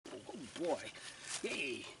boy.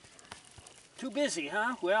 Hey. Too busy,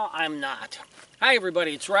 huh? Well, I'm not. Hi,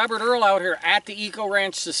 everybody. It's Robert Earl out here at the Eco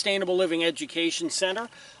Ranch Sustainable Living Education Center,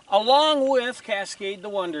 along with Cascade the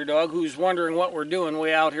Wonder Dog, who's wondering what we're doing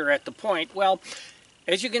way out here at the point. Well,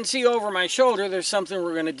 as you can see over my shoulder, there's something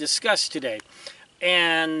we're going to discuss today.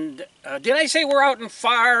 And did I say we're out in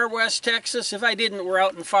far West Texas? If I didn't, we're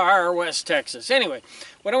out in far West Texas. Anyway,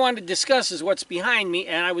 what I wanted to discuss is what's behind me,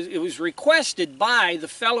 and it was requested by the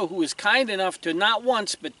fellow who was kind enough to not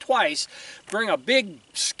once but twice bring a big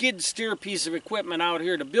skid steer piece of equipment out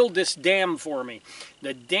here to build this dam for me.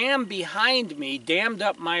 The dam behind me dammed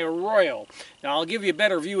up my Arroyo. Now I'll give you a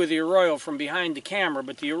better view of the Arroyo from behind the camera,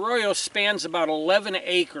 but the Arroyo spans about 11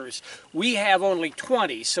 acres. We have only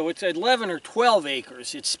 20, so it's 11 or 12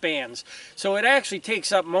 acres it spans. So it actually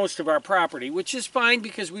takes up most of our property, which is fine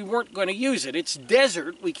because we weren't going to use it. It's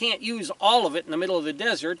desert. We can't use all of it in the middle of the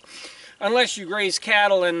desert unless you graze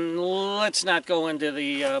cattle, and let's not go into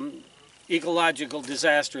the ecological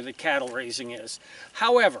disaster that cattle raising is.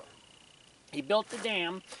 However, he built the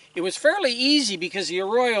dam. It was fairly easy because the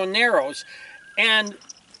Arroyo narrows, and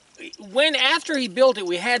after he built it,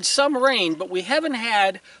 we had some rain, but we haven't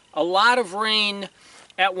had a lot of rain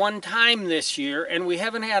at one time this year, and we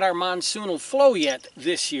haven't had our monsoonal flow yet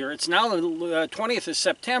this year. It's now the 20th of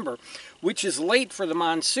September, which is late for the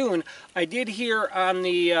monsoon. I did hear on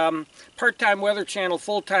the part-time weather channel,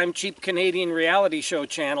 full-time cheap Canadian reality show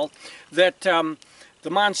channel, that the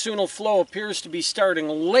monsoonal flow appears to be starting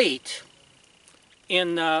late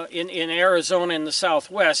in Arizona in the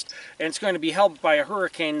southwest, and it's going to be helped by a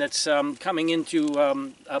hurricane that's coming into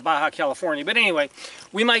Baja California. But anyway,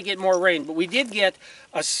 we might get more rain, but we did get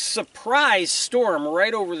a surprise storm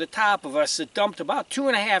right over the top of us that dumped about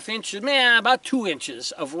 2.5 inches, about 2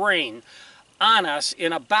 inches of rain on us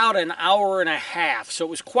in about an hour and a half. So it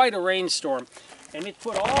was quite a rainstorm, and it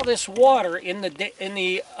put all this water in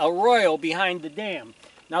the Arroyo behind the dam.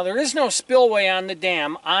 Now, there is no spillway on the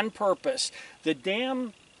dam on purpose. The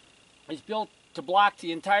dam is built to block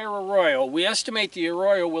the entire Arroyo. We estimate the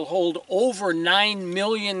Arroyo will hold over 9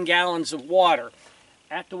 million gallons of water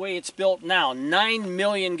at the way it's built now. 9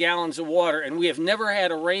 million gallons of water, and we have never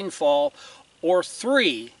had a rainfall or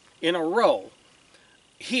 3 in a row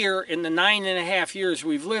here in the 9.5 years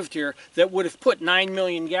we've lived here that would have put 9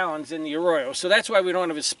 million gallons in the Arroyo. So that's why we don't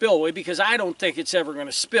have a spillway, because I don't think it's ever going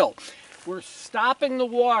to spill. We're stopping the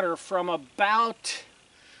water from about,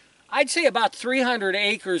 I'd say about 300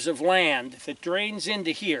 acres of land that drains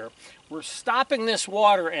into here. We're stopping this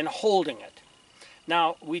water and holding it.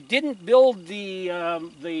 Now, we didn't build the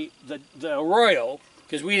Arroyo,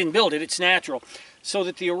 because we didn't build it, it's natural, so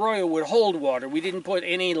that the Arroyo would hold water. We didn't put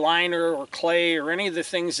any liner or clay or any of the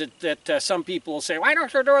things that some people will say, why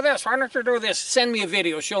don't you do this, why don't you do this? Send me a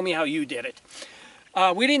video, show me how you did it.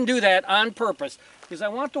 We didn't do that on purpose, because I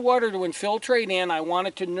want the water to infiltrate in. I want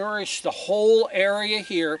it to nourish the whole area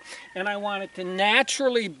here, and I want it to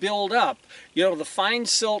naturally build up. You know, the fine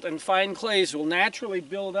silt and fine clays will naturally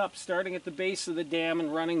build up starting at the base of the dam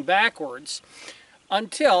and running backwards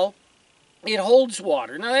until it holds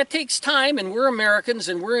water. Now, that takes time, and we're Americans,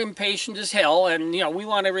 and we're impatient as hell, and, you know, we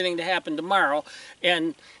want everything to happen tomorrow.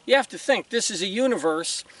 And you have to think, this is a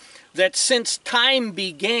universe that since time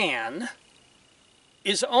began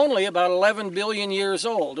is only about 11 billion years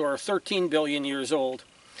old, or 13 billion years old.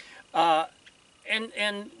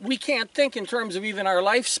 And we can't think in terms of even our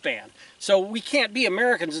lifespan. So we can't be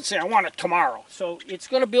Americans and say, I want it tomorrow. So it's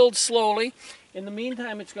going to build slowly. In the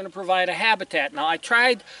meantime, it's going to provide a habitat. Now, I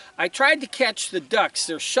tried to catch the ducks.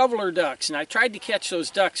 They're shoveler ducks, and I tried to catch those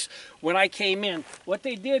ducks when I came in. What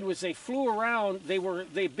they did was they flew around.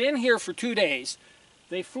 They've been here for 2 days.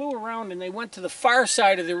 They flew around and they went to the far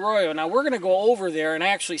side of the Arroyo. Now, we're going to go over there and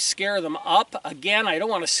actually scare them up. Again, I don't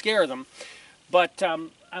want to scare them, but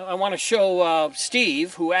I want to show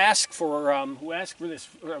Steve, who asked for this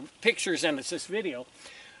pictures and this video.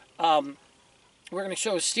 We're going to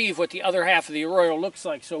show Steve what the other half of the Arroyo looks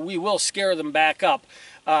like, so we will scare them back up,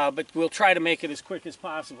 but we'll try to make it as quick as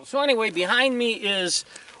possible. So anyway, behind me is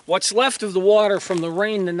what's left of the water from the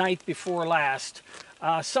rain the night before last.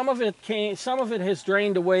 Some of it has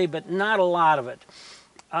drained away, but not a lot of it.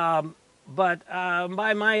 But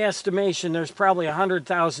by my estimation, there's probably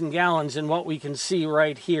 100,000 gallons in what we can see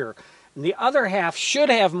right here. And the other half should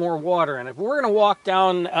have more water in it. We're going to walk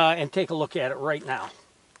down and take a look at it right now.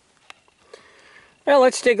 Well,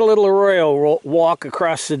 let's take a little Arroyo walk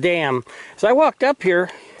across the dam. As I walked up here,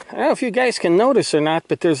 I don't know if you guys can notice or not,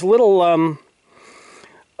 but there's little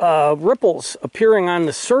ripples appearing on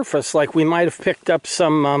the surface, like we might have picked up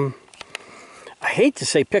some I hate to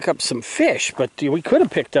say pick up some fish, but we could have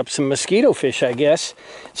picked up some mosquito fish, I guess.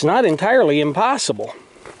 It's not entirely impossible.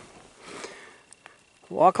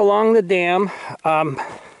 Walk along the dam.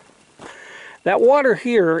 That water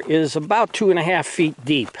here is about 2.5 feet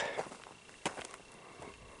deep.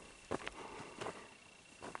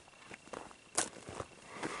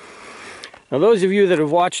 Now, those of you that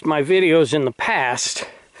have watched my videos in the past,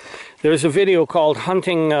 there's a video called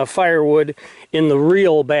Hunting Firewood in the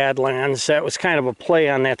Real Badlands. That was kind of a play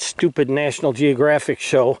on that stupid National Geographic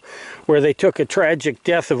show where they took a tragic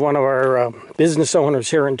death of one of our business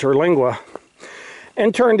owners here in Terlingua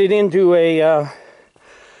and turned it into a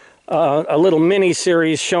little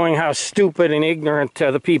mini-series showing how stupid and ignorant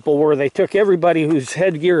the people were. They took everybody whose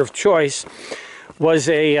headgear of choice was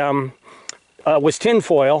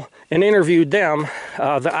tinfoil and interviewed them.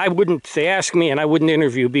 They asked me and I wouldn't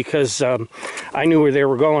interview because I knew where they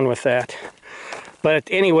were going with that. But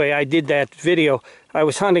anyway, I did that video. I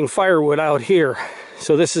was hunting firewood out here.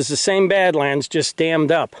 So this is the same Badlands, just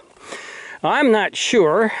dammed up. I'm not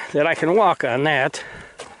sure that I can walk on that.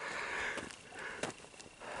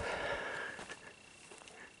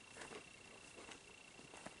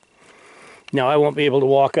 No, I won't be able to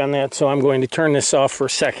walk on that, so I'm going to turn this off for a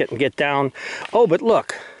second and get down. Oh, but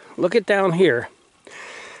look at down here.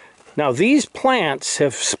 Now, these plants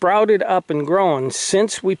have sprouted up and grown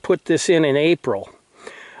since we put this in April.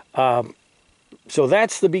 So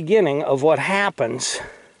that's the beginning of what happens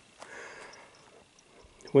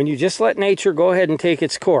when you just let nature go ahead and take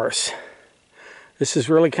its course. This is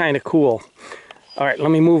really kind of cool. All right,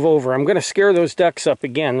 let me move over. I'm going to scare those ducks up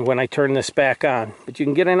again when I turn this back on. But you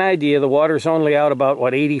can get an idea. The water's only out about,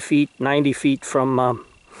 what, 80 feet, 90 feet from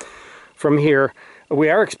here. We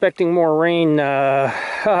are expecting more rain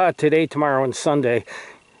today, tomorrow, and Sunday,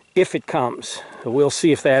 if it comes. We'll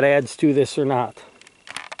see if that adds to this or not.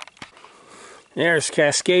 There's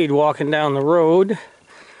Cascade walking down the road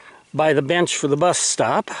by the bench for the bus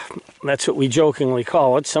stop. That's what we jokingly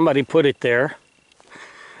call it. Somebody put it there.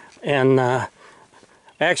 And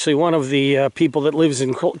actually, one of the people that lives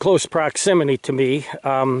in close proximity to me,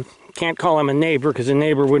 can't call him a neighbor because a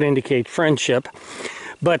neighbor would indicate friendship,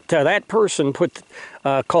 but that person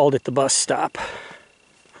called it the bus stop.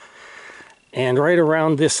 And right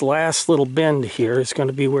around this last little bend here is going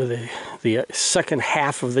to be where the second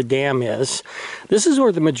half of the dam is. This is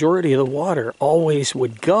where the majority of the water always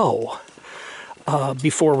would go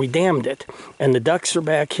before we dammed it. And the ducks are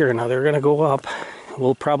back here now. They're going to go up.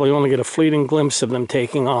 We'll probably only get a fleeting glimpse of them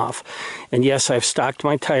taking off. And yes, I've stocked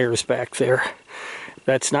my tires back there.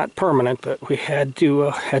 That's not permanent, but we had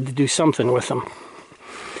to do something with them.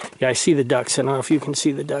 Yeah, I see the ducks. I don't know if you can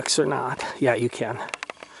see the ducks or not. Yeah, you can.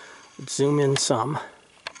 Let's zoom in some.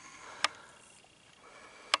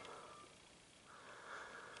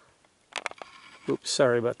 Oops,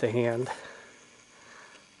 sorry about the hand.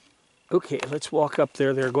 Okay, let's walk up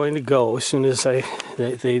there. They're going to go as soon as they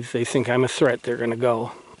think I'm a threat. They're going to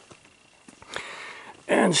go.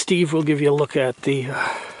 And Steve will give you a look at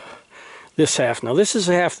this half. Now, this is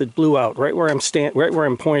the half that blew out. Right where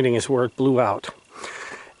I'm pointing is where it blew out.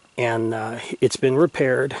 And it's been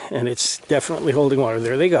repaired, and it's definitely holding water.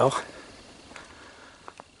 There they go.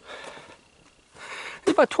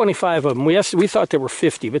 There's about 25 of them. We thought there were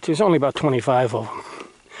 50, but there's only about 25 of them.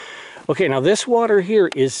 Okay, now this water here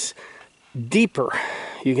is deeper.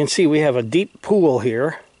 You can see we have a deep pool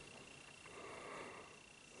here.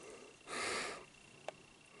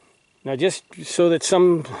 Now, just so that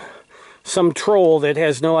some troll that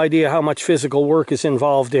has no idea how much physical work is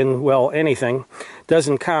involved in, well, anything,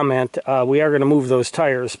 doesn't comment, we are going to move those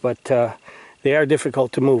tires, but they are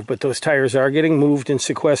difficult to move. But those tires are getting moved and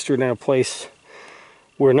sequestered in a place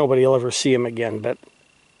where nobody will ever see them again. But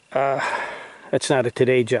that's not a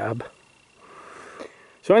today job.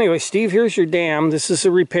 So anyway, Steve, here's your dam. This is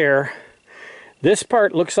a repair. This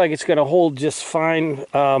part looks like it's going to hold just fine.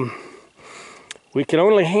 We can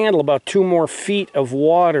only handle about 2 more feet of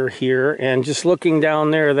water here, and just looking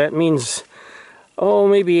down there, that means, oh,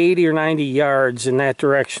 maybe 80 or 90 yards in that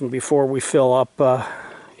direction before we fill up,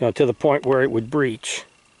 to the point where it would breach.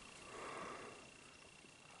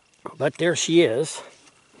 But there she is.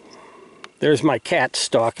 There's my cat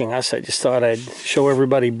stalking us. I just thought I'd show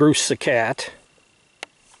everybody Bruce the cat.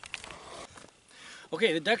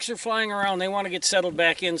 Okay, the ducks are flying around. They want to get settled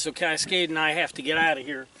back in, so Cascade and I have to get out of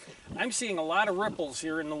here. I'm seeing a lot of ripples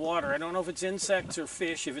here in the water. I don't know if it's insects or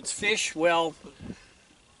fish. If it's fish, well,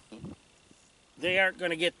 they aren't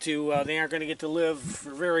going to get to live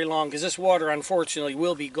for very long, because this water, unfortunately,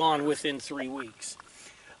 will be gone within 3 weeks.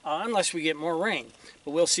 unless we get more rain.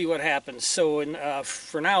 But we'll see what happens. So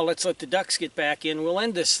for now, let's let the ducks get back in. We'll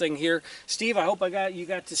end this thing here. Steve, I hope you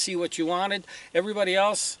got to see what you wanted. Everybody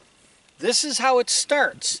else, this is how it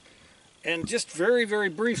starts. And just very, very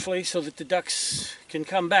briefly, so that the ducks can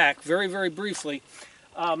come back, very, very briefly,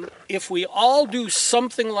 if we all do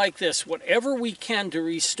something like this, whatever we can to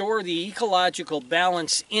restore the ecological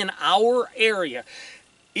balance in our area,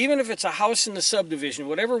 even if it's a house in the subdivision,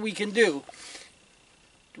 whatever we can do,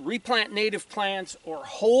 replant native plants or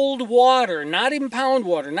hold water, not impound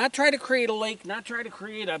water, not try to create a lake, not try to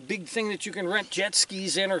create a big thing that you can rent jet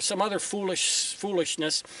skis in or some other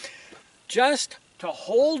foolishness. Just to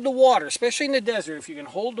hold the water, especially in the desert, if you can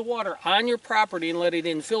hold the water on your property and let it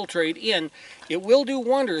infiltrate in, it will do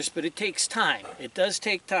wonders, but it takes time. It does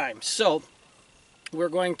take time. So we're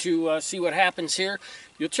going to see what happens here.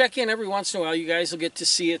 You'll check in every once in a while. You guys will get to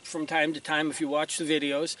see it from time to time if you watch the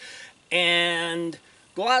videos. And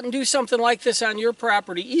go out and do something like this on your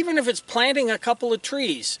property, even if it's planting a couple of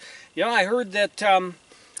trees. You know, I heard that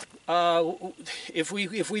if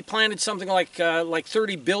we planted something like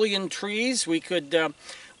 30 billion trees, we could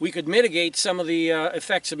mitigate some of the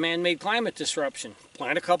effects of man-made climate disruption.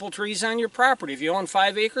 Plant a couple trees on your property. If you own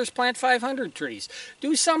 5 acres, plant 500 trees.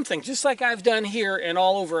 Do something, just like I've done here and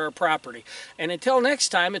all over our property. And until next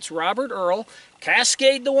time, it's Robert Earl,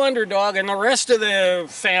 Cascade the Wonder Dog, and the rest of the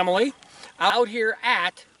family out here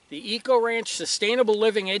at the Eco Ranch Sustainable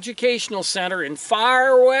Living Educational Center in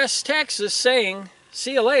far west Texas saying,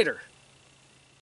 see you later.